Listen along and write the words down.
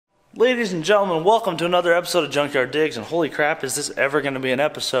Ladies and gentlemen, welcome to another episode of Junkyard Digs, and holy crap, is this ever going to be an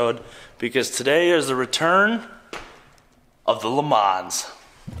episode, because today is the return of the LeMans.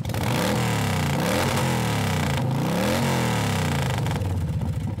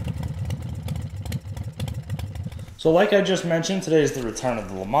 So like I just mentioned, today is the return of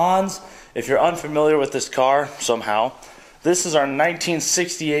the LeMans. If you're unfamiliar with this car somehow, this is our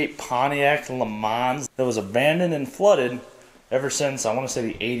 1968 Pontiac LeMans that was abandoned and flooded ever since, I want to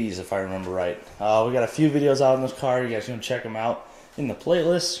say, the 80s, if I remember right. We got a few videos out on this car. You guys can check them out in the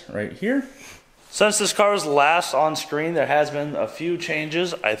playlist right here. Since this car was last on screen, there has been a few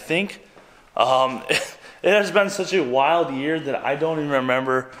changes, I think. It has been such a wild year that I don't even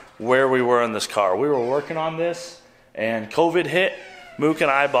remember where we were in this car. We were working on this, and COVID hit. Mook and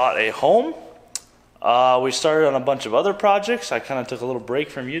I bought a home. We started on a bunch of other projects. I kind of took a little break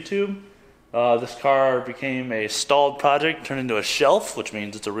from YouTube. This car became a stalled project, turned into a shelf, which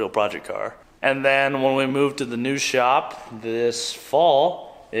means it's a real project car. And then when we moved to the new shop this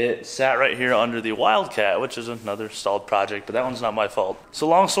fall, it sat right here under the Wildcat, which is another stalled project, but that one's not my fault. So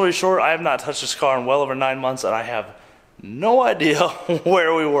long story short, I have not touched this car in well over 9 months, and I have no idea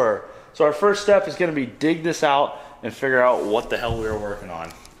where we were. So our first step is going to be dig this out and figure out what the hell we were working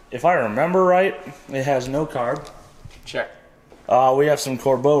on. If I remember right, it has no carb. Check. We have some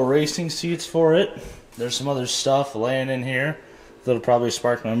Corbeau racing seats for it. There's some other stuff laying in here that'll probably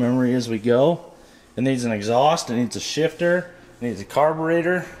spark my memory as we go. It needs an exhaust, it needs a shifter, it needs a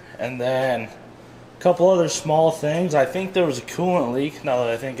carburetor, and then a couple other small things. I think there was a coolant leak, now that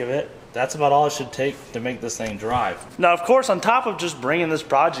I think of it. That's about all it should take to make this thing drive. Now, of course, on top of just bringing this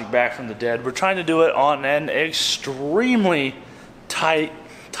project back from the dead, we're trying to do it on an extremely tight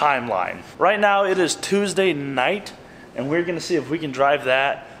timeline. Right now, it is Tuesday night, and we're going to see if we can drive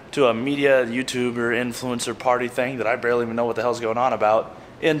that to a media, YouTuber, influencer party thing that I barely even know what the hell's going on about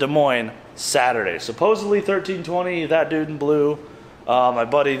in Des Moines Saturday. Supposedly 1320, that dude in blue, my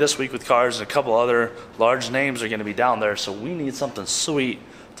buddy This Week with Cars, and a couple other large names are going to be down there, so we need something sweet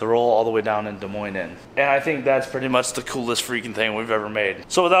to roll all the way down in Des Moines in. And I think that's pretty much the coolest freaking thing we've ever made.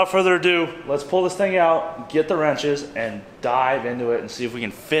 So without further ado, let's pull this thing out, get the wrenches, and dive into it and see if we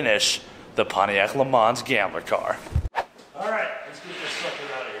can finish the Pontiac LeMans Gambler car. Alright, let's get this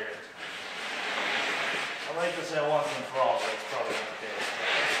sucker out of here. I like to say once and for all, but it's probably not the case.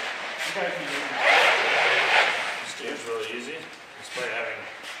 Okay, this steer's really easy, despite having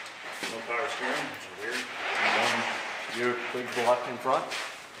no power steering, which is weird. And your big block in front.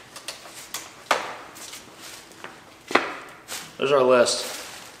 There's our list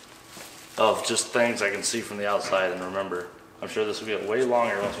of just things I can see from the outside and remember. I'm sure this will get way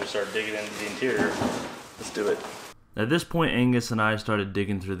longer once we start digging into the interior. Let's do it. At this point, Angus and I started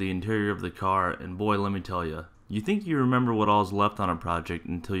digging through the interior of the car, and boy, let me tell you, you think you remember what all's left on a project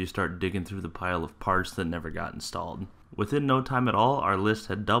until you start digging through the pile of parts that never got installed. Within no time at all, our list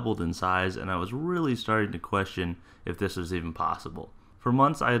had doubled in size, and I was really starting to question if this was even possible. For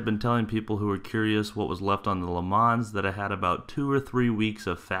months, I had been telling people who were curious what was left on the LeMans that I had about 2 or 3 weeks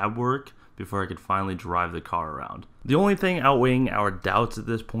of fab work before I could finally drive the car around. The only thing outweighing our doubts at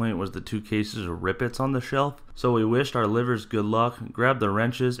this point was the 2 cases of Rippets on the shelf, so we wished our livers good luck, grabbed the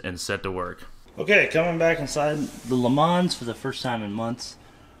wrenches, and set to work. Okay, coming back inside the LeMans for the first time in months.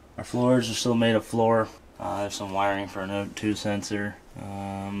 Our floors are still made of floor. There's some wiring for an O2 sensor.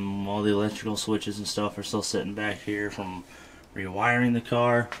 All the electrical switches and stuff are still sitting back here from rewiring the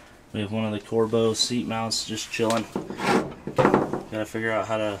car. We have one of the Corbeau seat mounts just chilling. Gotta figure out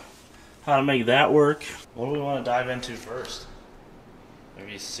how to make that work. What do we want to dive into first?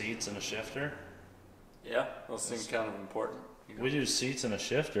 Maybe seats and a shifter? Yeah, those seem kind of important. We do seats and a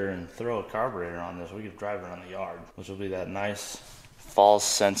shifter and throw a carburetor on this. We could drive it around the yard, which will be that nice false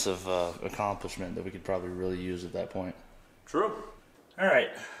sense of accomplishment that we could probably really use at that point. True. Alright,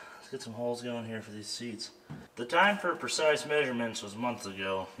 let's get some holes going here for these seats. The time for precise measurements was months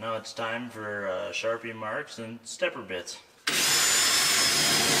ago. Now it's time for Sharpie marks and stepper bits.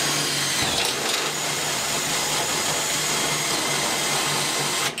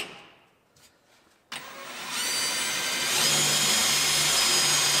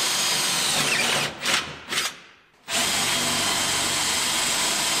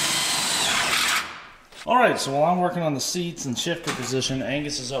 Alright, so while I'm working on the seats and shifter position,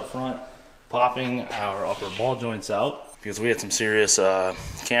 Angus is up front popping our upper ball joints out because we had some serious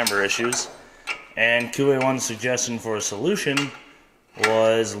camber issues. And QA1's suggestion for a solution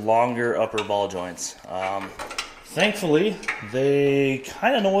was longer upper ball joints. Thankfully, they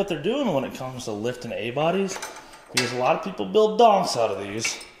kind of know what they're doing when it comes to lifting A-bodies, because a lot of people build donks out of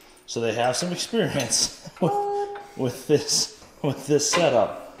these, so they have some experience with this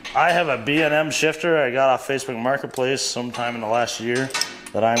setup. I have a B&M shifter I got off Facebook Marketplace sometime in the last year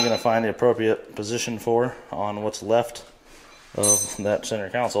that I'm going to find the appropriate position for on what's left of that center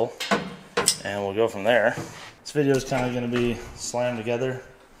console, and we'll go from there. This video is kind of going to be slammed together,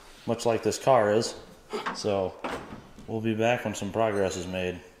 much like this car is, so we'll be back when some progress is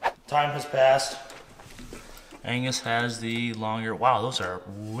made. Time has passed. Angus has the longer, wow, those are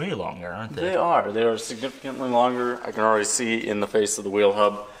way longer, aren't they? They are significantly longer. I can already see in the face of the wheel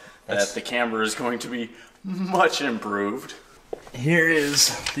hub that the camber is going to be much improved. Here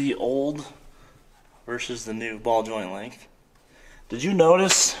is the old versus the new ball joint length. Did you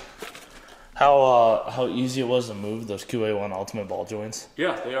notice how easy it was to move those QA1 Ultimate ball joints?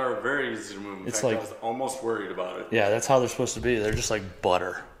 Yeah, they are very easy to move. In fact, I was almost worried about it. Yeah, that's how they're supposed to be. They're just like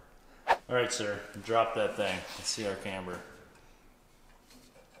butter. All right, sir, drop that thing. Let's see our camber.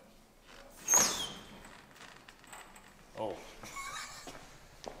 Oh.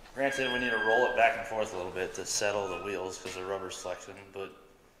 Granted, we need to roll it back and forth a little bit to settle the wheels because the rubber's flexing, but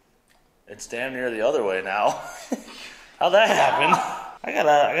it's damn near the other way now. How'd that happen? I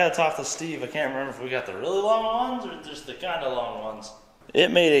gotta talk to Steve. I can't remember if we got the really long ones or just the kind of long ones. It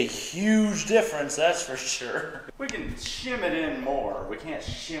made a huge difference, that's for sure. We can shim it in more. We can't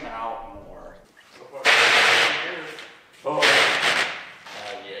shim out more. Oh.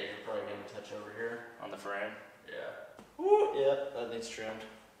 Yeah, you're probably gonna touch over here on the frame. Yeah. Ooh, yeah, that needs trimmed.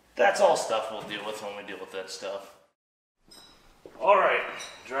 That's all stuff we'll deal with when we deal with that stuff. All right,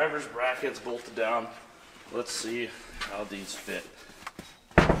 driver's brackets bolted down. Let's see how these fit.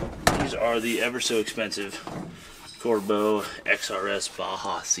 These are the ever so expensive Corbeau XRS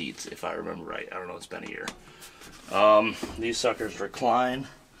Baja seats, if I remember right. I don't know, it's been a year. These suckers recline.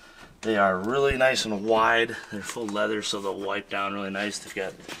 They are really nice and wide. They're full leather, so they'll wipe down really nice. They've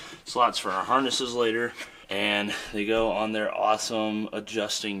got slots for our harnesses later, and they go on their awesome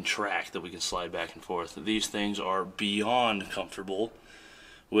adjusting track that we can slide back and forth. These things are beyond comfortable,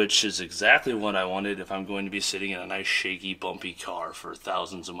 which is exactly what I wanted if I'm going to be sitting in a nice shaky, bumpy car for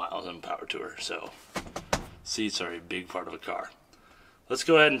thousands of miles on power tour. So seats are a big part of a car. Let's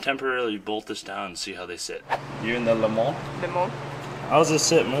go ahead and temporarily bolt this down and see how they sit. You in the LeMans? LeMans. How's this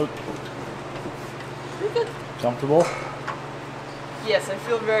sit, Mook? Pretty good. Comfortable? Yes, I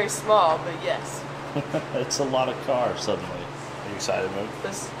feel very small, but yes. It's a lot of car suddenly. Are you excited, Mook?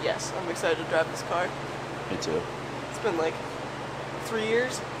 Yes, I'm excited to drive this car. Me too. It's been like 3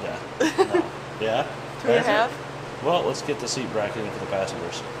 years. Yeah. No. Yeah? 3.5. Well, let's get the seat bracket in for the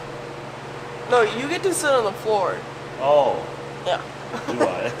passengers. No, you get to sit on the floor. Oh. Yeah. Do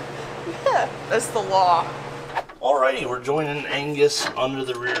I? Yeah, that's the law. Alrighty, we're joining Angus under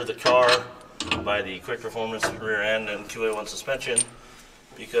the rear of the car by the Quick Performance rear end and QA1 suspension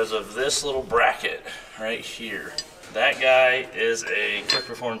because of this little bracket right here. That guy is a Quick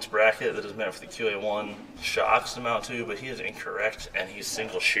Performance bracket that is meant for the QA1 shocks to mount to, but he is incorrect and he's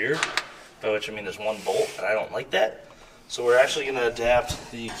single shear, by which I mean there's one bolt, and I don't like that. So we're actually going to adapt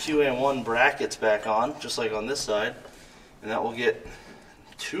the QA1 brackets back on, just like on this side, and that will get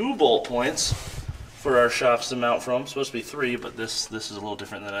 2 bolt points for our shocks to mount from. It's supposed to be 3, but this is a little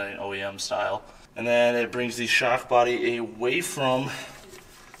different than an OEM style. And then it brings the shock body away from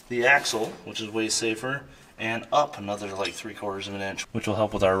the axle, which is way safer, and up another like 3/4 of an inch, which will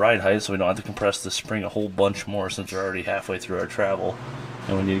help with our ride height so we don't have to compress the spring a whole bunch more since we're already halfway through our travel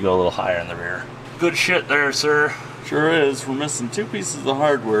and we need to go a little higher in the rear. Good shit there, sir. Sure is. We're missing 2 pieces of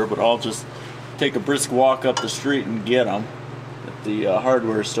hardware, but I'll just take a brisk walk up the street and get them at the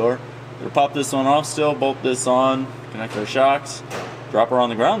hardware store. We'll pop this one off still, bolt this on, connect our shocks, drop her on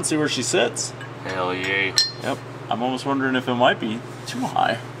the ground and see where she sits. Hell yeah. Yep. I'm almost wondering if it might be too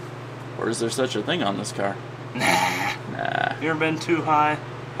high. Or is there such a thing on this car? Nah. You ever been too high?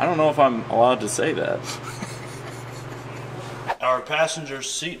 I don't know if I'm allowed to say that. Our passenger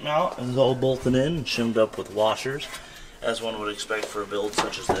seat mount is all bolted in and shimmed up with washers, as one would expect for a build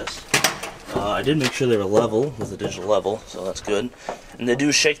such as this. I did make sure they were level with a digital level, so that's good. And they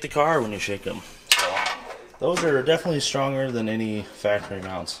do shake the car when you shake them. So those are definitely stronger than any factory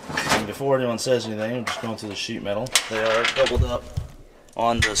mounts. And before anyone says anything, I'm just going through the sheet metal. They are doubled up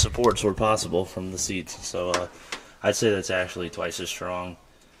on the supports where possible from the seats. So I'd say that's actually twice as strong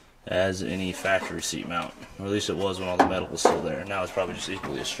as any factory seat mount. Or at least it was when all the metal was still there. Now it's probably just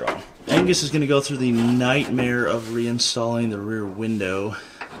equally as strong. Angus is going to go through the nightmare of reinstalling the rear window.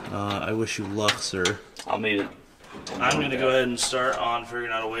 I wish you luck, sir. I'll need it. I'm going to go ahead and start on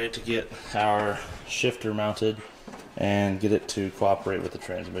figuring out a way to get our shifter mounted and get it to cooperate with the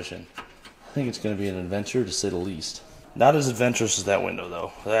transmission. I think it's going to be an adventure, to say the least. Not as adventurous as that window,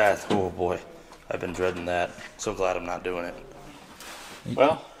 though. Oh boy, I've been dreading that. So glad I'm not doing it.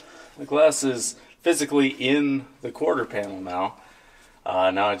 Well, The glass is physically in the quarter panel now.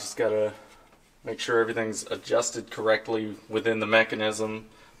 Now I just gotta make sure everything's adjusted correctly within the mechanism,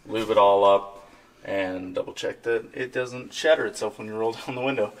 lube it all up, and double check that it doesn't shatter itself when you roll down the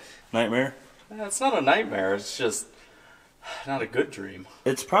window. Nightmare? It's not a nightmare, it's just not a good dream.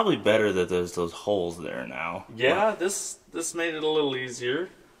 It's probably better that there's those holes there now. Yeah, this made it a little easier.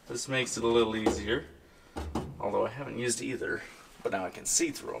 This makes it a little easier. Although I haven't used either, but now I can see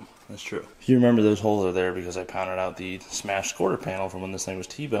through them. That's true. You remember those holes are there because I pounded out the smashed quarter panel from when this thing was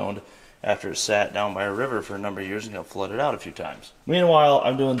T-boned after it sat down by a river for a number of years and got flooded out a few times. Meanwhile,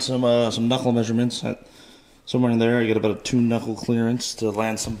 I'm doing some knuckle measurements. Somewhere in there, I get about a 2-knuckle clearance to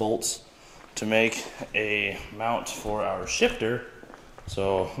land some bolts to make a mount for our shifter.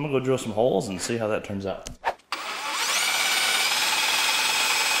 So I'm gonna go drill some holes and see how that turns out.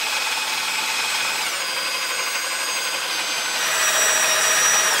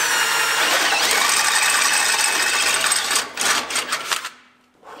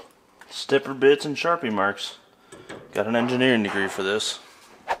 Stipper bits and Sharpie marks. Got an engineering degree for this.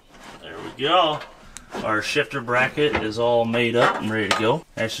 There we go. Our shifter bracket is all made up and ready to go.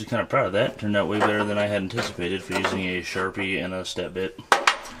 Actually kind of proud of that. Turned out way better than I had anticipated for using a Sharpie and a step bit.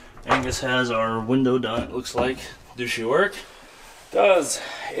 Angus has our window done, it looks like. Does she work? Does.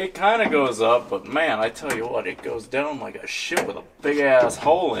 It kind of goes up, but man, I tell you what, it goes down like a ship with a big ass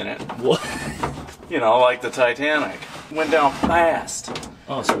hole in it. What? You know, like the Titanic. Went down fast.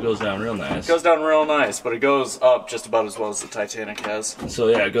 Oh, so it goes down real nice. It goes down real nice, but it goes up just about as well as the Titanic has. So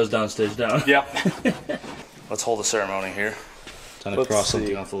yeah, it goes down, stays down. Yep. Let's hold the ceremony here. Time to Let's cross see.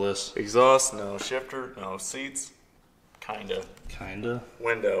 something off the list. Exhaust, no. Shifter, no. Seats, kinda. Kinda.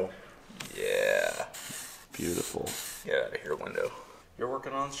 Window, yeah. Beautiful. Get out of here, window. You're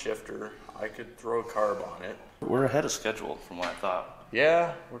working on shifter. I could throw a carb on it. We're ahead of schedule from what I thought.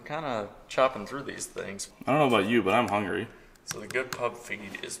 Yeah, we're kind of chopping through these things. I don't know about you, but I'm hungry. So the good pub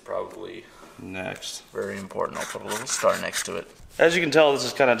feed is probably Next. very important. I'll put a little star next to it. As you can tell, this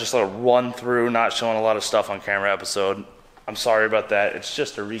is kind of just a run through, not showing a lot of stuff on camera episode. I'm sorry about that. It's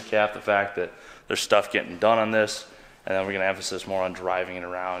just to recap the fact that there's stuff getting done on this, and then we're going to emphasis more on driving it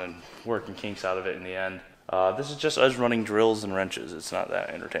around and working kinks out of it in the end. This is just us running drills and wrenches. It's not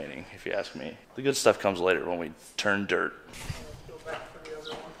that entertaining, if you ask me. The good stuff comes later when we turn dirt.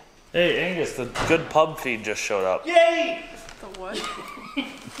 Hey, Angus, the good pub feed just showed up. Yay! The what?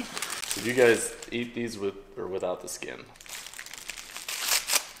 Did you guys eat these with or without the skin?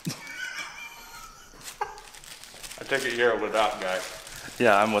 I take it you're a without guy.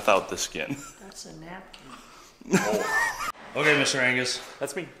 Yeah, I'm without the skin. That's a napkin. Oh, Okay, Mr. Angus.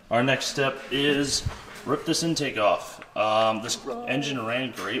 that's me. Our next step is rip this intake off. This engine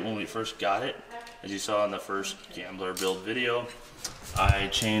ran great when we first got it. As you saw in the first Gambler build video, I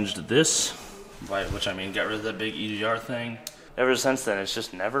changed this, by which I mean got rid of that big EGR thing. Ever since then, it's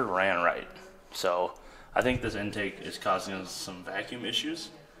just never ran right. So I think this intake is causing us some vacuum issues.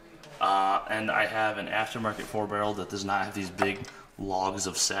 And I have an aftermarket 4-barrel that does not have these big logs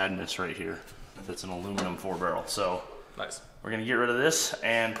of sadness right here. That's an aluminum 4-barrel. So Nice. we're gonna get rid of this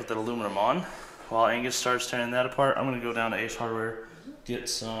and put that aluminum on. While Angus starts tearing that apart, I'm gonna go down to Ace Hardware, get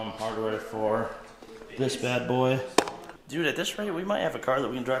some hardware for this bad boy. Dude, at this rate, we might have a car that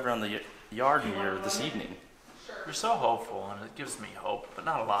we can drive around the yard here this evening. You're so hopeful, and it gives me hope, but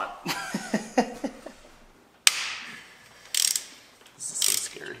not a lot. This is so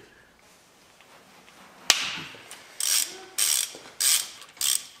scary.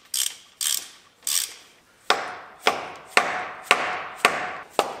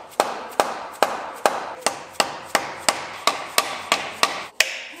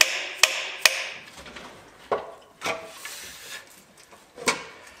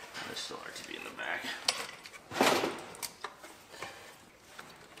 There's still RTV in the back.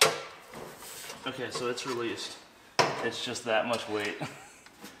 Okay, so it's released. It's just that much weight.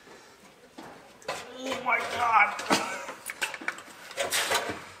 Oh my god!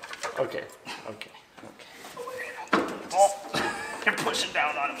 Okay. Oh, you're pushing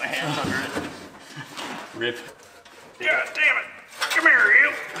down on it, my hand's under it. Rip. God damn it! Come here,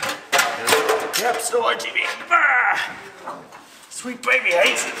 you! Yep, still RTV. Ah! Sweet baby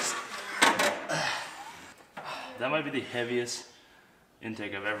hazes! That might be the heaviest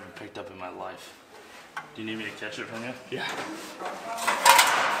intake I've ever picked up in my life. Do you need me to catch it from you? Yeah.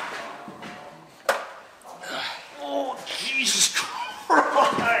 Oh, Jesus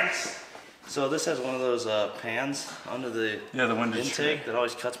Christ! So this has one of those pans under the window intake tray. that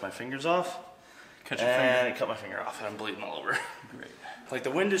always cuts my fingers off. Cut your And finger. it cut my finger off and I'm bleeding all over. Great. Like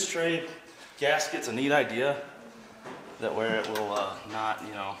the window tray gasket's a neat idea that where it will not,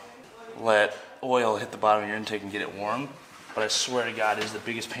 you know, let oil hit the bottom of your intake and get it warm. But I swear to God, it is the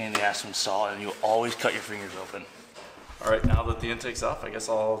biggest pain in the ass to install, and you always cut your fingers open. All right, now that the intake's off, I guess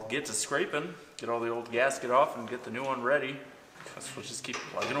I'll get to scraping, get all the old gasket off, and get the new one ready. Guess we'll just keep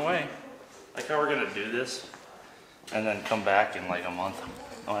plugging away. Like how we're gonna do this, and then come back in like a month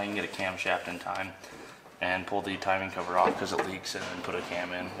when I can get a camshaft in time, and pull the timing cover off because it leaks, and then put a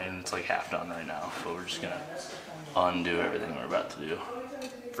cam in, and it's like half done right now. But we're just gonna undo everything we're about to do.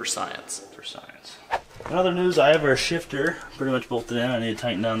 For science. For science. In other news, I have our shifter pretty much bolted in. I need to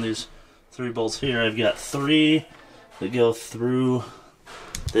tighten down these 3 bolts here. I've got 3 that go through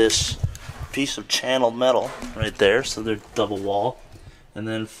this piece of channeled metal right there, so they're double wall. And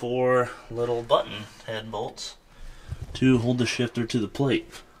then 4 little button head bolts to hold the shifter to the plate.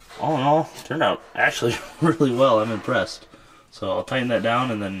 All in all, it turned out actually really well. I'm impressed. So I'll tighten that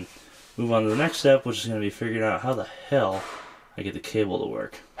down and then move on to the next step, which is going to be figuring out how the hell I get the cable to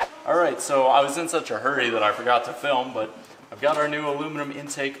work. Alright, so I was in such a hurry that I forgot to film, but I've got our new aluminum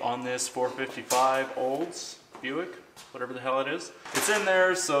intake on this 455 Olds Buick, whatever the hell it is. It's in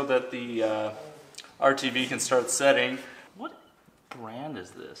there so that the RTV can start setting. What brand is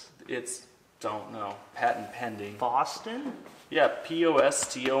this? It's, don't know, patent pending. Boston? Yeah,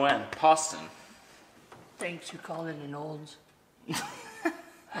 P-O-S-T-O-N, Poston. Thanks, you called it an Olds.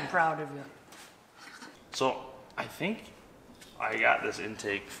 I'm proud of you. So, I think I got this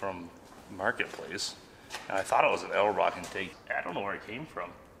intake from Marketplace, and I thought it was an Elrock intake. I don't know where it came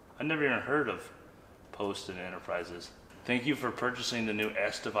from. I never even heard of Poston Enterprises. Thank you for purchasing the new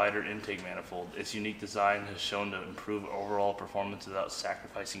S-Divider intake manifold. Its unique design has shown to improve overall performance without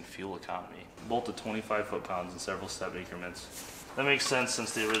sacrificing fuel economy. Bolted 25 foot-pounds in several step increments. That makes sense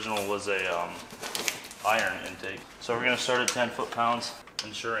since the original was a iron intake. So we're going to start at 10 foot-pounds,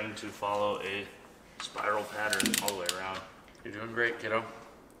 ensuring to follow a spiral pattern all the way around. You're doing great, kiddo.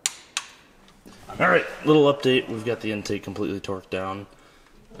 Alright, little update. We've got the intake completely torqued down.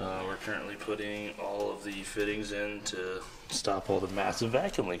 We're currently putting all of the fittings in to stop all the massive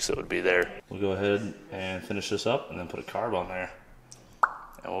vacuum leaks that would be there. We'll go ahead and finish this up and then put a carb on there.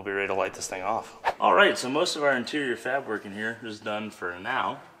 And we'll be ready to light this thing off. Alright, so most of our interior fab work in here is done for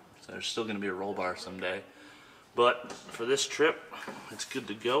now. So there's still going to be a roll bar someday. But for this trip, it's good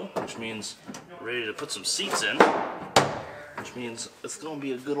to go, which means we're ready to put some seats in. Which means it's going to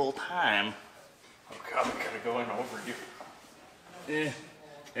be a good old time. Oh God, we gotta go in over you.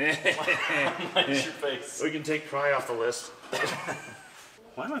 Mind your face. We can take Cry off the list.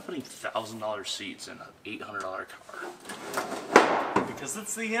 Why am I putting $1,000 seats in an $800 car? Because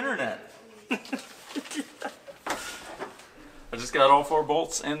it's the internet. I just got all 4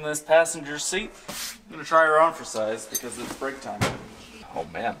 bolts in this passenger seat. I'm gonna try her on for size because it's break time. Oh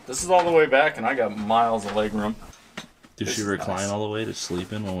man, this is all the way back and I got miles of leg room. Does she recline all the way to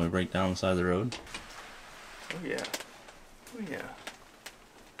sleep in when we break down the side of the road? Oh yeah. Oh yeah.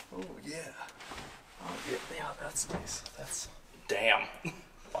 Oh yeah. Oh yeah. Yeah, that's nice. That's Damn.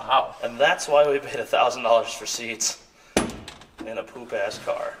 wow. And that's why we paid $1,000 for seats in a poop ass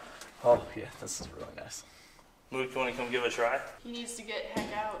car. Oh yeah, this is really nice. Mook, you want to come give it a try? He needs to get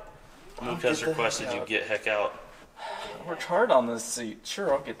heck out. Mook has requested you get heck out. I worked hard on this seat.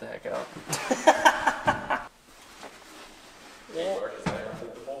 Sure, I'll get the heck out.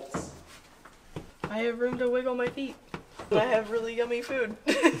 I have room to wiggle my feet. And I have really yummy food.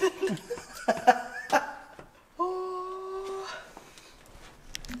 Oh.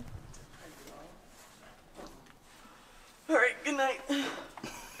 Alright, good night.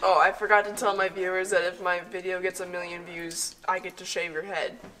 Oh, I forgot to tell my viewers that if my video gets 1 million views, I get to shave your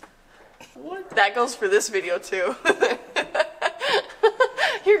head. What? That goes for this video too.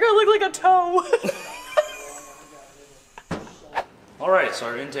 You're gonna look like a toe. Alright, so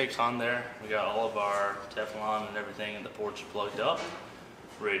our intake's on there. We got all of our Teflon and everything in the porch plugged up.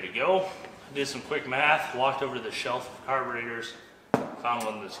 Ready to go. Did some quick math, walked over to the shelf of carburetors, found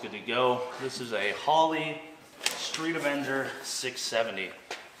one that's good to go. This is a Holley Street Avenger 670.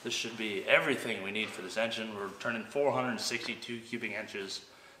 This should be everything we need for this engine. We're turning 462 cubic inches,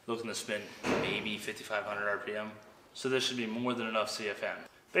 looking to spin maybe 5,500 RPM. So this should be more than enough CFM.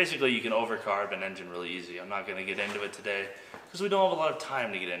 Basically, you can overcarb an engine really easy. I'm not going to get into it today because we don't have a lot of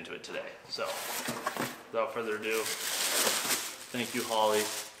time to get into it today. So, without further ado, thank you, Holley,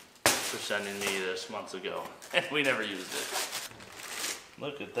 for sending me this months ago. And we never used it.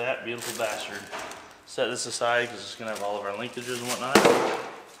 Look at that beautiful bastard. Set this aside because it's going to have all of our linkages and whatnot.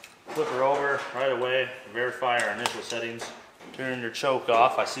 Flip her over right away, verify our initial settings. Turn your choke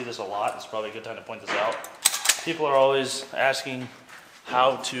off. I see this a lot. It's probably a good time to point this out. People are always asking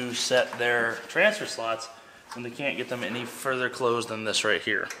how to set their transfer slots when they can't get them any further closed than this right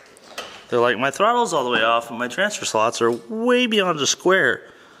here. They're like, my throttle's all the way off and my transfer slots are way beyond the square.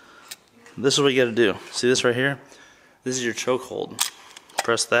 This is what you gotta do. See this right here? This is your choke hold.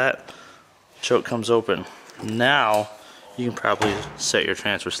 Press that, choke comes open. Now, you can probably set your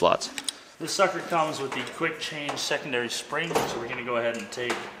transfer slots. This sucker comes with the quick change secondary spring, so we're gonna go ahead and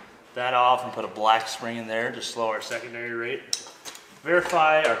take that off and put a black spring in there to slow our secondary rate.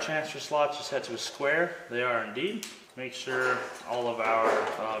 Verify our transfer slots are set to a square. They are indeed. Make sure all of our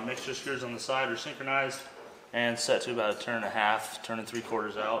mixture screws on the side are synchronized and set to about a turn and a half, turn and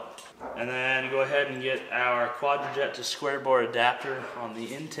 3/4 out. And then go ahead and get our quadrajet to square bore adapter on the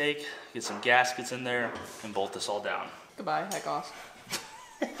intake, get some gaskets in there, and bolt this all down. Goodbye, heck off.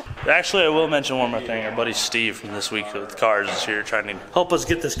 Actually, I will mention one more thing. Our buddy Steve from This Week with Cars is here trying to help us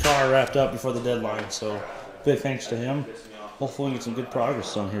get this car wrapped up before the deadline, so big thanks to him. Hopefully we get some good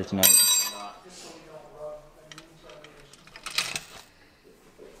progress done here tonight.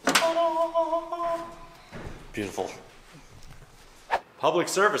 Beautiful. Public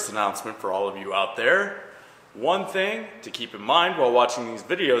service announcement for all of you out there. One thing to keep in mind while watching these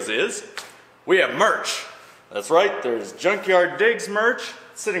videos is we have merch. That's right, there's Junkyard Digs merch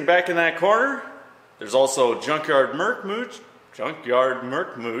sitting back in that corner. There's also Junkyard Mook merch,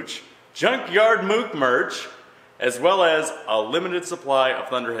 as well as a limited supply of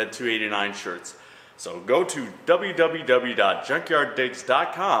Thunderhead 289 shirts. So go to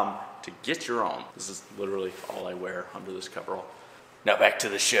www.junkyarddigs.com to get your own. This is literally all I wear under this coverall. Now back to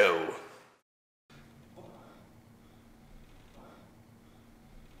the show.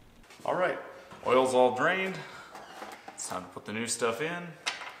 All right, oil's all drained. It's time to put the new stuff in.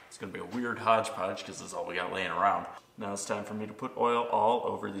 It's gonna be a weird hodgepodge because this is all we got laying around. Now it's time for me to put oil all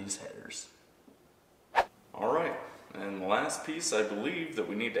over these headers. All right, and the last piece I believe that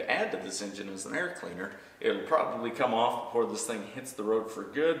we need to add to this engine is an air cleaner. It'll probably come off before this thing hits the road for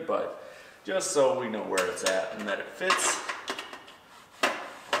good, but just so we know where it's at and that it fits. Yeah,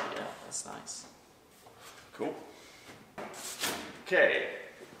 that's nice. Cool. Okay.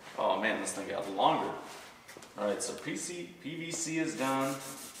 Oh man, this thing got longer. Alright, so PVC is done.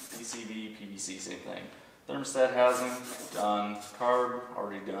 PCV, PVC, same thing. Thermostat housing, done. Carb,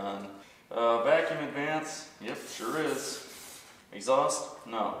 already done. Vacuum advance, yep, sure is. Exhaust,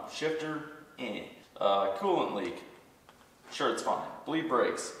 no. Shifter, eh. Coolant leak, sure it's fine. Bleed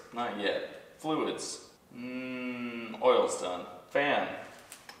brakes, not yet. Fluids, oil's done. Fan,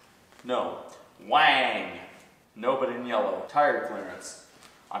 no. Wang, no but in yellow. Tire clearance,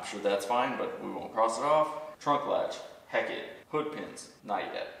 I'm sure that's fine, but we won't cross it off. Trunk latch, heck it. Hood pins,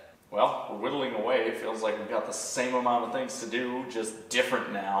 not yet. Well, we're whittling away. It feels like we've got the same amount of things to do, just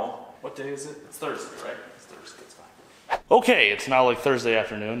different now. What day is it? It's Thursday, right? It's Thursday, it's fine. Okay, it's now like Thursday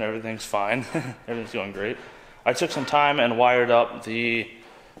afternoon. Everything's fine. Everything's going great. I took some time and wired up the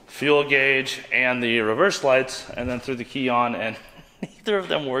fuel gauge and the reverse lights and then threw the key on, and neither of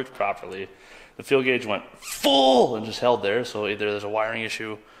them worked properly. The fuel gauge went full and just held there, so either there's a wiring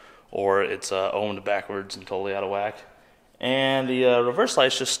issue or it's ohmed backwards and totally out of whack. And the reverse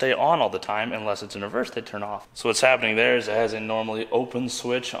lights just stay on all the time unless it's in reverse, they turn off. So what's happening there is it has a normally open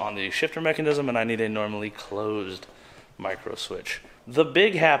switch on the shifter mechanism, and I need a normally closed micro switch. The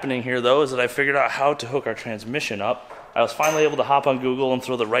big happening here though is that I figured out how to hook our transmission up. I was finally able to hop on Google and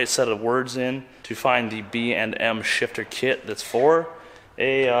throw the right set of words in to find the B&M shifter kit that's for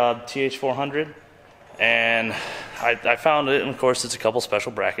a TH400. And I found it, and of course it's a couple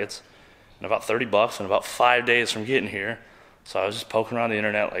special brackets, and about 30 bucks and about 5 days from getting here. So I was just poking around the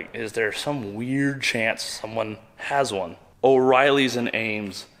internet like, is there some weird chance someone has one? O'Reilly's and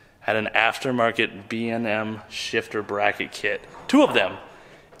Ames had an aftermarket B&M shifter bracket kit, 2 of them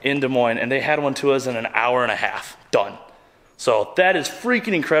in Des Moines, and they had one to us in an hour and a half, done. So that is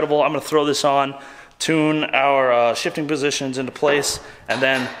freaking incredible. I'm gonna throw this on, tune our shifting positions into place, and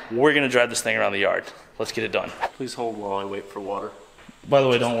then we're gonna drive this thing around the yard. Let's get it done. Please hold while I wait for water. By the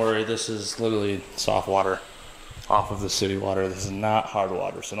way, don't worry, this is literally soft water off of the city water. This is not hard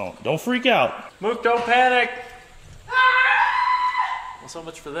water, so don't freak out. Mook, don't panic! Well, so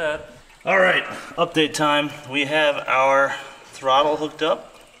much for that. All right, update time. We have our throttle hooked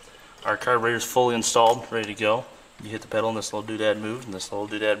up. Our carburetor's fully installed, ready to go. You hit the pedal and this little doodad moves, and this little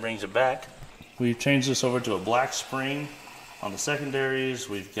doodad brings it back. We've changed this over to a black spring on the secondaries.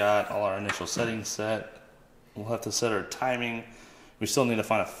 We've got all our initial settings set. We'll have to set our timing. We still need to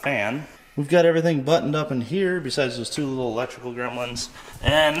find a fan. We've got everything buttoned up in here besides those 2 little electrical gremlins.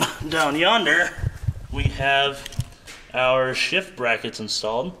 And down yonder, we have our shift brackets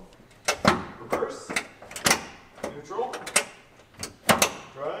installed. Reverse, neutral,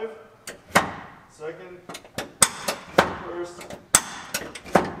 drive, second, first,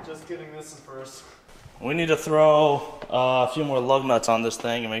 Just getting this first. We need to throw a few more lug nuts on this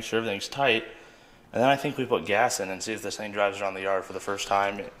thing and make sure everything's tight. And then I think we put gas in and see if this thing drives around the yard for the first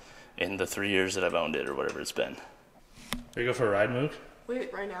time in the 3 years that I've owned it or whatever it's been. There you go for a ride, Mook?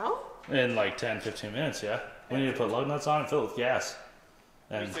 Wait, right now? In like 10, 15 minutes, yeah. We need to put lug nuts on and fill it with gas.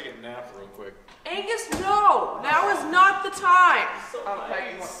 And Just take a nap real quick. Angus, no! Now is not the time!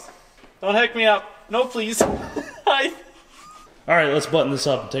 Don't heck me up. No, please. Hi. Alright, let's button this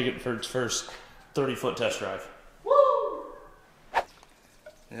up and take it for its first 30-foot test drive. Woo!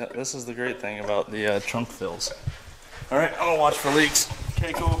 Yeah, this is the great thing about the trunk fills. Alright, I'm gonna watch for leaks.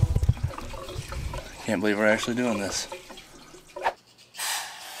 Okay, cool. Can't believe we're actually doing this.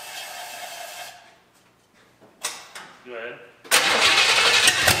 Go ahead.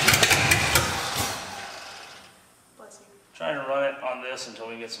 Bless you. Trying to run it on this until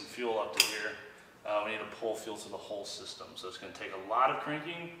we get some fuel up to here. We need to pull fuel to the whole system, so it's going to take a lot of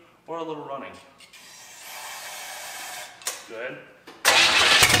cranking or a little running. Go ahead.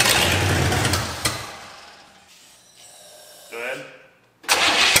 Go ahead.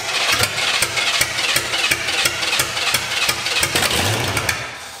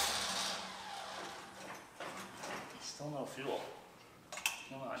 Still no fuel.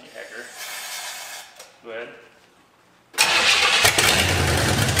 Come on, you hacker. Go ahead.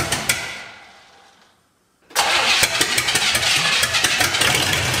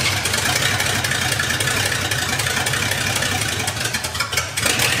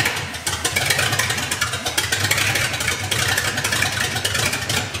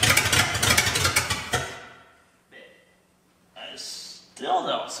 Still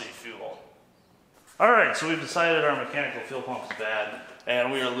don't see fuel. Alright, so we've decided our mechanical fuel pump is bad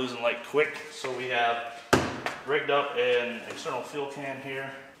and we are losing light quick, so we have rigged up an external fuel can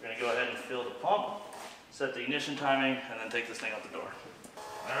here. We're going to go ahead and fill the pump, set the ignition timing, and then take this thing out the door.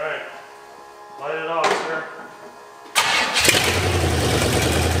 Alright, light it off, sir.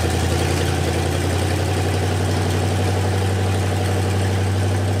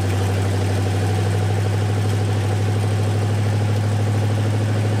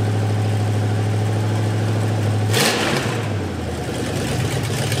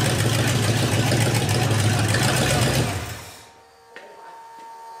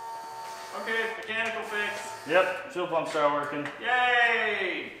 Yep, fuel pump started working.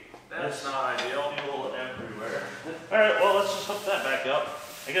 Yay! That's not ideal. Fuel everywhere. Alright, well let's just hook that back up.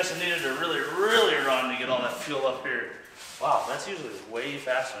 I guess I needed to really run to get all that fuel up here. Wow, that's usually way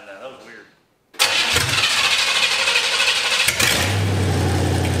faster than that. That was weird.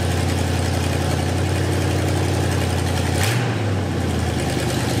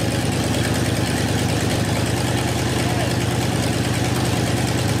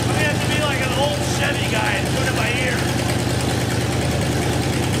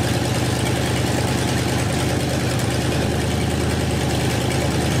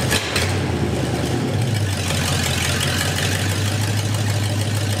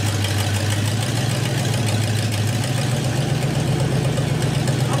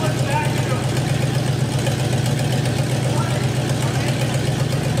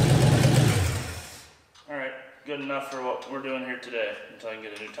 Good enough for what we're doing here today, until I can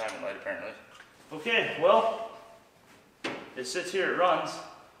get a new timing light apparently. Okay, well, it sits here, it runs.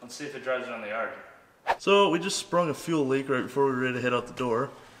 Let's see if it drives around the yard. So we just sprung a fuel leak right before we were ready to head out the door.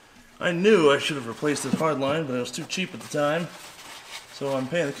 I knew I should have replaced this hard line, but it was too cheap at the time. So I'm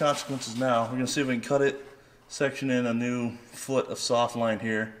paying the consequences now. We're gonna see if we can cut it, section in a new foot of soft line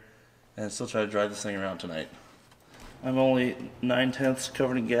here, and still try to drive this thing around tonight. I'm only 9/10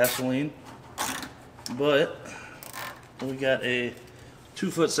 covered in gasoline, but we got a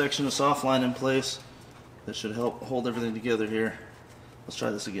 2-foot section of soft line in place that should help hold everything together here. Let's try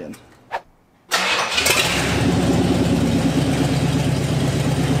this again.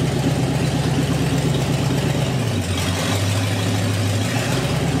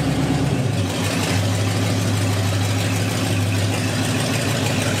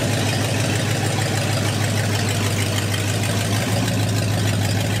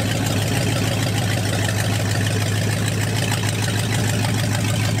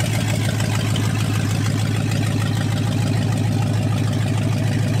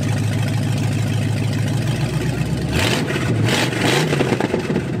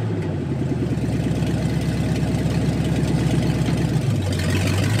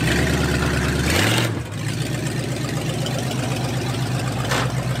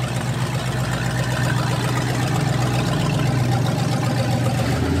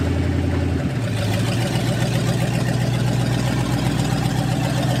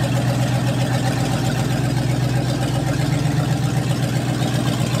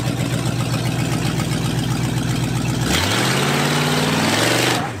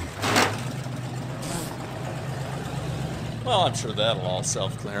 Oh, I'm sure that'll all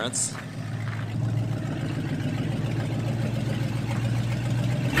self-clearance.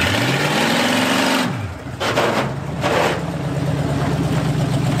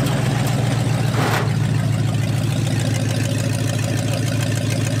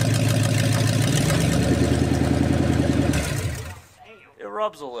 It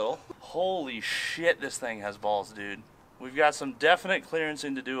rubs a little. Holy shit, this thing has balls, dude. We've got some definite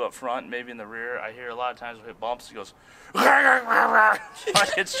clearancing to do up front, maybe in the rear. I hear a lot of times we hit bumps, it goes like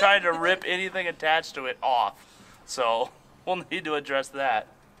it's trying to rip anything attached to it off. So we'll need to address that.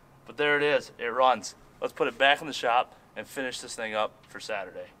 But there it is, it runs. Let's put it back in the shop and finish this thing up for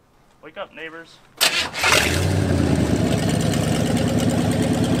Saturday. Wake up, neighbors.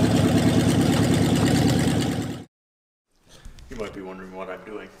 You might be wondering what I'm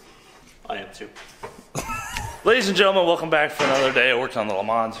doing. I am too. Ladies and gentlemen, welcome back for another day. I worked on the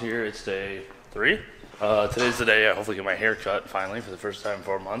LeMans here. It's day 3. Today's the day I hopefully get my hair cut finally for the first time in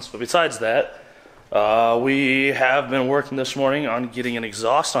 4 months. But besides that, we have been working this morning on getting an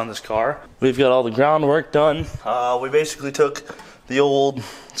exhaust on this car. We've got all the groundwork done. We basically took the old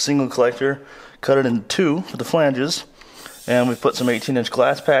single collector, cut it into 2 with the flanges, and we put some 18-inch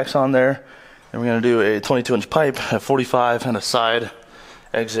glass packs on there. And we're going to do a 22-inch pipe at 45 and a side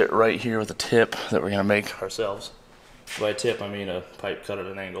exit right here with a tip that we're going to make ourselves. By tip, I mean a pipe cut at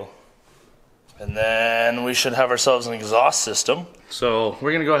an angle. And then we should have ourselves an exhaust system. So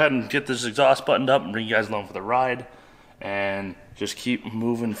we're going to go ahead and get this exhaust buttoned up and bring you guys along for the ride. And just keep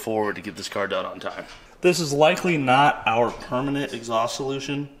moving forward to get this car done on time. This is likely not our permanent exhaust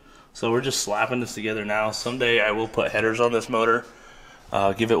solution. So we're just slapping this together now. Someday I will put headers on this motor.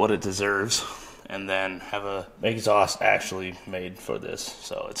 Give it what it deserves, and then have a exhaust actually made for this,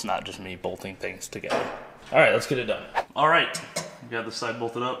 so it's not just me bolting things together. All right, let's get it done. All right, we got the side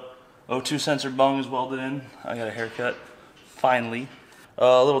bolted up. O2 sensor bung is welded in. I got a haircut, finally.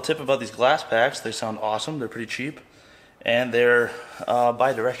 A little tip about these glass packs, they sound awesome, they're pretty cheap, and they're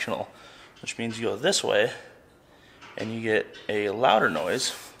bi-directional, which means you go this way, and you get a louder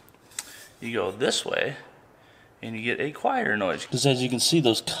noise. You go this way, and you get a quieter noise. Because as you can see,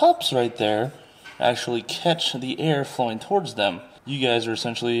 those cups right there actually catch the air flowing towards them. You guys are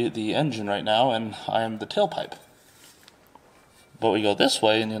essentially the engine right now, and I am the tailpipe. But we go this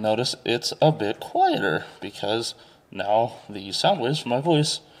way, and you'll notice it's a bit quieter, because now the sound waves from my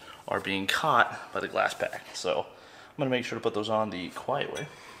voice are being caught by the glass pack. So I'm going to make sure to put those on the quiet way,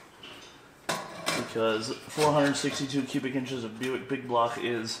 because 462 cubic inches of Buick Big Block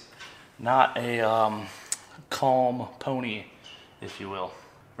is not a calm pony, if you will.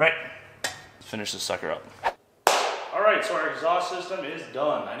 Right, let's finish this sucker up. Alright, so our exhaust system is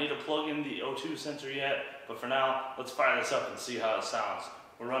done. I need to plug in the O2 sensor yet, but for now, let's fire this up and see how it sounds.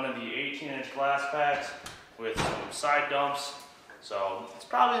 We're running the 18-inch glass packs with some side dumps, so it's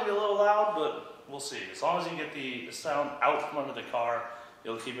probably gonna be a little loud, but we'll see. As long as you get the sound out from under the car,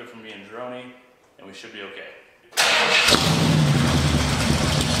 it'll keep it from being drony, and we should be okay.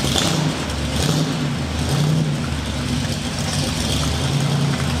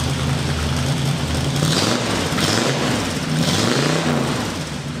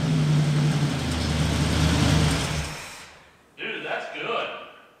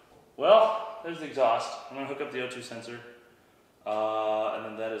 Well, there's the exhaust. I'm gonna hook up the O2 sensor, and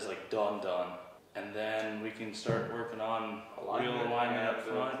then that is like done. And then we can start working on wheel alignment up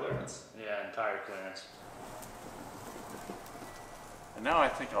front. Clearance. Yeah, and tire clearance. And now I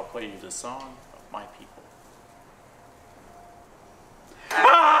think I'll play you the song of my people.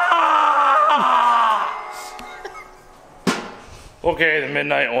 Okay, the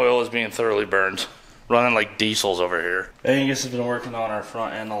midnight oil is being thoroughly burned. Running like diesels over here. Angus has been working on our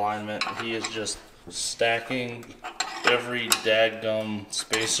front end alignment. He is just stacking every daggum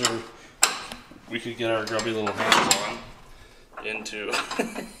spacer we could get our grubby little hands on into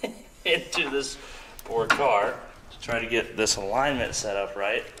into this poor car to try to get this alignment set up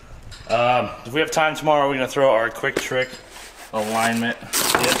right. If we have time tomorrow, we're gonna throw our quick trick alignment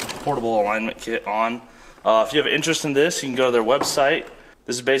kit, portable alignment kit on. If you have interest in this, you can go to their website.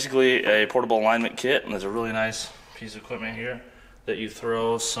 This is basically a portable alignment kit, and there's a really nice piece of equipment here that you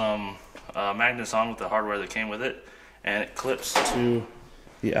throw some magnets on with the hardware that came with it, and it clips to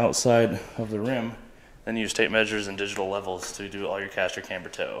the outside of the rim. Then you use tape measures and digital levels to do all your caster, camber,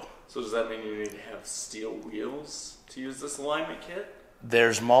 toe. So does that mean you need to have steel wheels to use this alignment kit?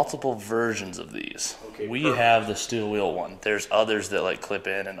 There's multiple versions of these. Okay, we perfect. have the steel wheel one. There's others that like clip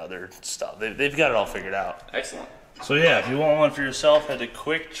in and other stuff. They've got it all figured out. Excellent. So yeah, if you want one for yourself, head to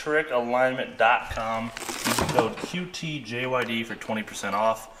QuickTrickAlignment.com. Use the code QTJYD for 20%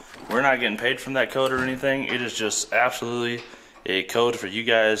 off. We're not getting paid from that code or anything. It is just absolutely a code for you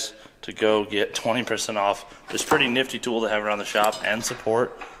guys to go get 20% off this pretty nifty tool to have around the shop and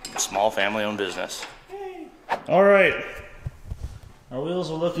support a small family-owned business. All right, our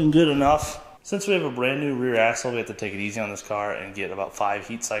wheels are looking good enough. Since we have a brand new rear axle, we have to take it easy on this car and get about 5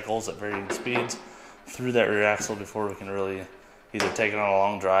 heat cycles at varying speeds through that rear axle before we can really either take it on a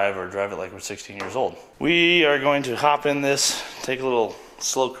long drive or drive it like we're 16 years old. We are going to hop in this, take a little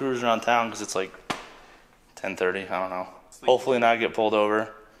slow cruise around town because it's like 10:30, I don't know. Hopefully not get pulled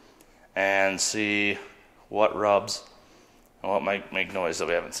over and see what rubs and what might make noise that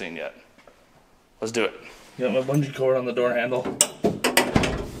we haven't seen yet. Let's do it. Got my bungee cord on the door handle.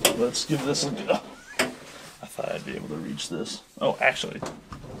 Let's give this a go. I thought I'd be able to reach this. Oh, actually.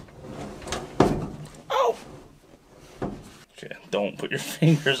 Oh! Okay, don't put your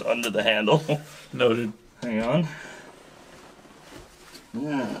fingers under the handle. Noted. Hang on.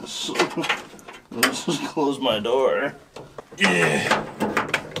 Yes. Let's just close my door. Yeah.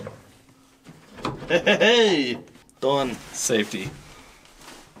 Hey! Done. Safety.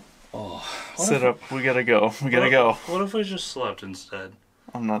 Oh. Sit up. We gotta go. We gotta go. What if we just slept instead?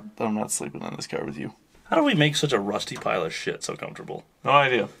 I'm not sleeping in this car with you. How do we make such a rusty pile of shit so comfortable? No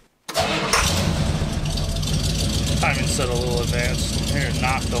idea. Timing set a little advanced. Here,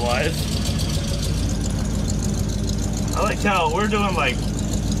 knocked alive. I like how we're doing like,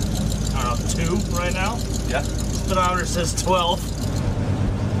 I don't know, 2 right now. Yeah. Speedometer says 12.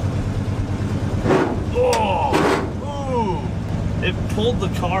 Oh! Ooh! It pulled the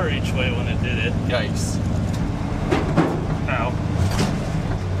car each way when it did it. Yikes. Ow.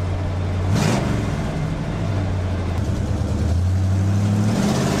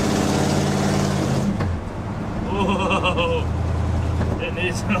 Whoa! It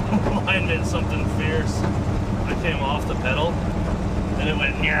needs an alignment, something fierce. I came off the pedal, and it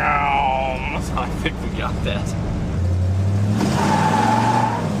went meow. So I think we got that.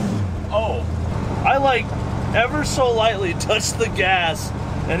 Oh, I like ever so lightly touched the gas,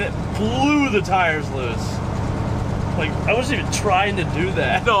 and it blew the tires loose. Like, I wasn't even trying to do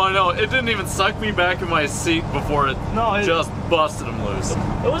that. No, I know. It didn't even suck me back in my seat before it just busted them loose.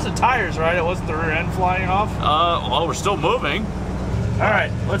 It was the tires, right? It wasn't the rear end flying off? Well, we're still moving. All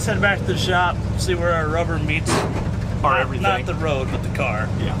right, let's head back to the shop, see where our rubber meets Everything. Not the road, but the car.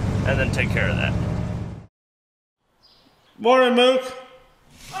 Yeah. And then take care of that. Morning, Mook.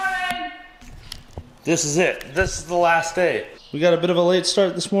 Morning. This is it. This is the last day. We got a bit of a late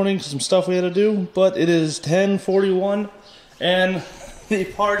start this morning because some stuff we had to do, but it is 10:41 and the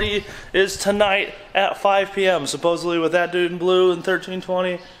party is tonight at 5 p.m. supposedly with that dude in blue and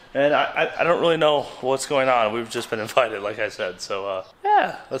 1320. And I don't really know what's going on. We've just been invited, like I said. So,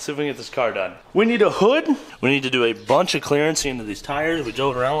 yeah, let's see if we can get this car done. We need a hood. We need to do a bunch of clearance into these tires. We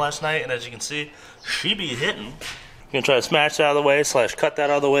drove around last night, and as you can see, she be hitting. I'm going to try to smash that out of the way, / cut that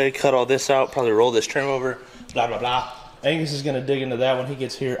out of the way, cut all this out, probably roll this trim over, blah, blah, blah. Angus is going to dig into that when he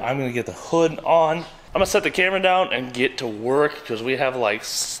gets here. I'm going to get the hood on. I'm going to set the camera down and get to work because we have like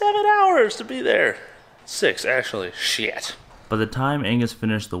 7 hours to be there. 6, actually. Shit. By the time Angus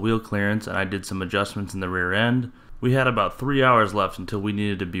finished the wheel clearance and I did some adjustments in the rear end, we had about 3 hours left until we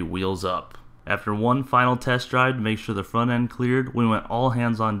needed to be wheels up. After one final test drive to make sure the front end cleared, we went all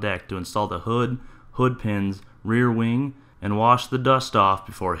hands on deck to install the hood, hood pins, rear wing, and wash the dust off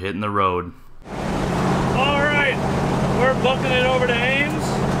before hitting the road. Alright, we're booking it over to Ames.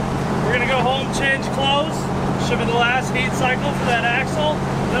 We're going to go home, change clothes. Should be the last heat cycle for that axle.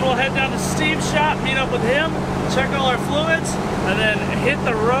 Then we'll head down to Steve's shop, meet up with him, check all our fluids, and then hit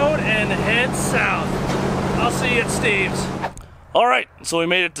the road and head south. I'll see you at Steve's. All right, so we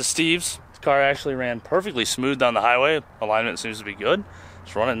made it to Steve's. This car actually ran perfectly smooth down the highway. Alignment seems to be good.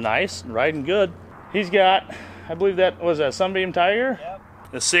 It's running nice and riding good. He's got, I believe that was a Sunbeam Tiger? Yep.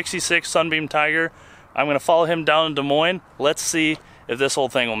 The 66 Sunbeam Tiger. I'm gonna follow him down in Des Moines. Let's see if this whole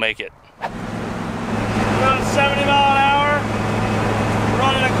thing will make it. Around 70 mile an hour,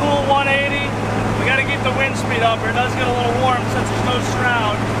 running a cool 180. We gotta keep the wind speed up, or it does get a little warm since there's no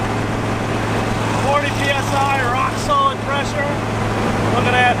shroud. 40 PSI, rock solid pressure.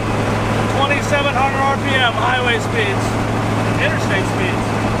 Looking at 2,700 RPM highway speeds, interstate speeds.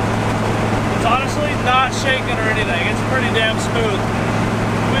 It's honestly not shaking or anything. It's pretty damn smooth.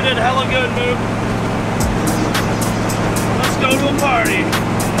 We did hella good, Mook. Let's go to a party.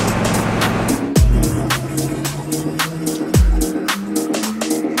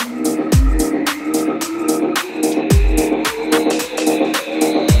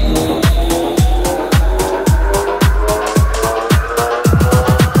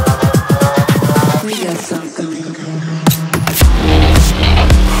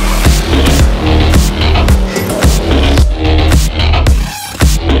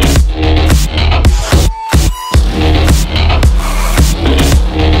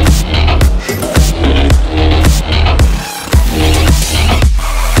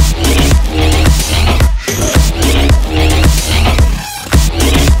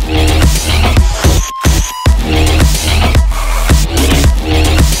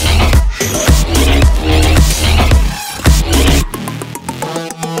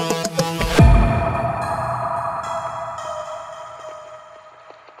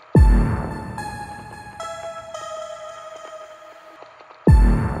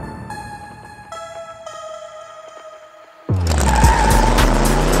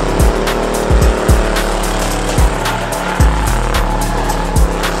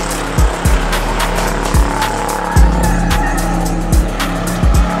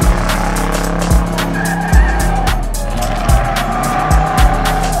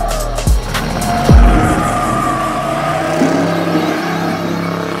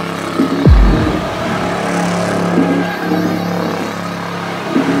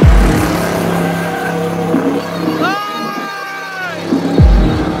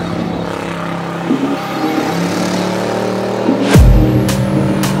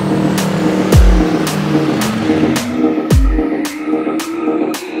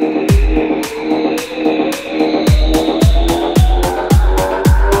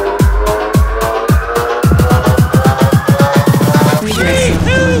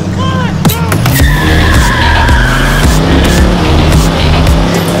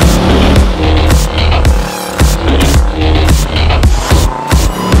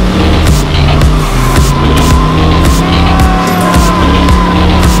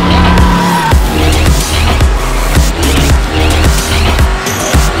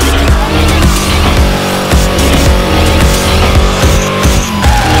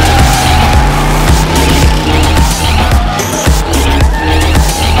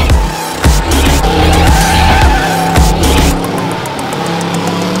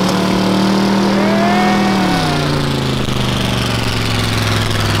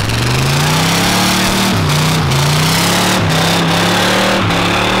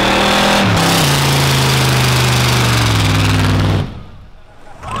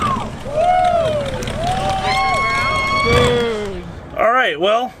 right,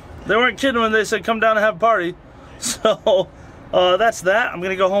 well, they weren't kidding when they said come down and have a party. So that's that. I'm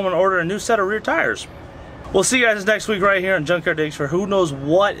going to go home and order a new set of rear tires. We'll see you guys next week right here on Junkyard Digs for who knows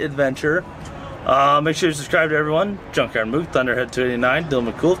what adventure. Make sure you subscribe to everyone. Junkyard Mook, Thunderhead 289,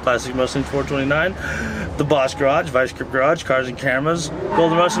 McCool, Classic Mustang 429, Deboss Garage, Vice Grip Garage, Cars and Cameras,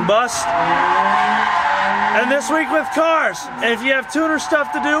 Golden Russian Bust. And this week with cars. And if you have tuner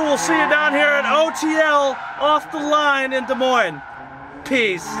stuff to do, we'll see you down here at OTL off the line in Des Moines.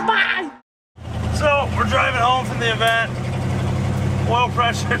 Peace. Bye. So we're driving home from the event. Oil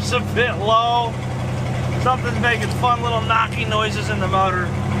pressure's a bit low. Something's making fun little knocking noises in the motor.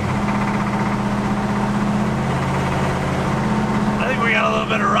 I think we got a little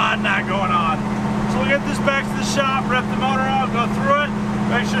bit of rod knot going on. So we'll get this back to the shop, rep the motor out, go through it,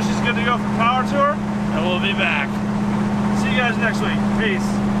 make sure she's good to go for power tour, and we'll be back. See you guys next week.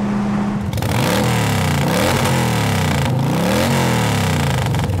 Peace.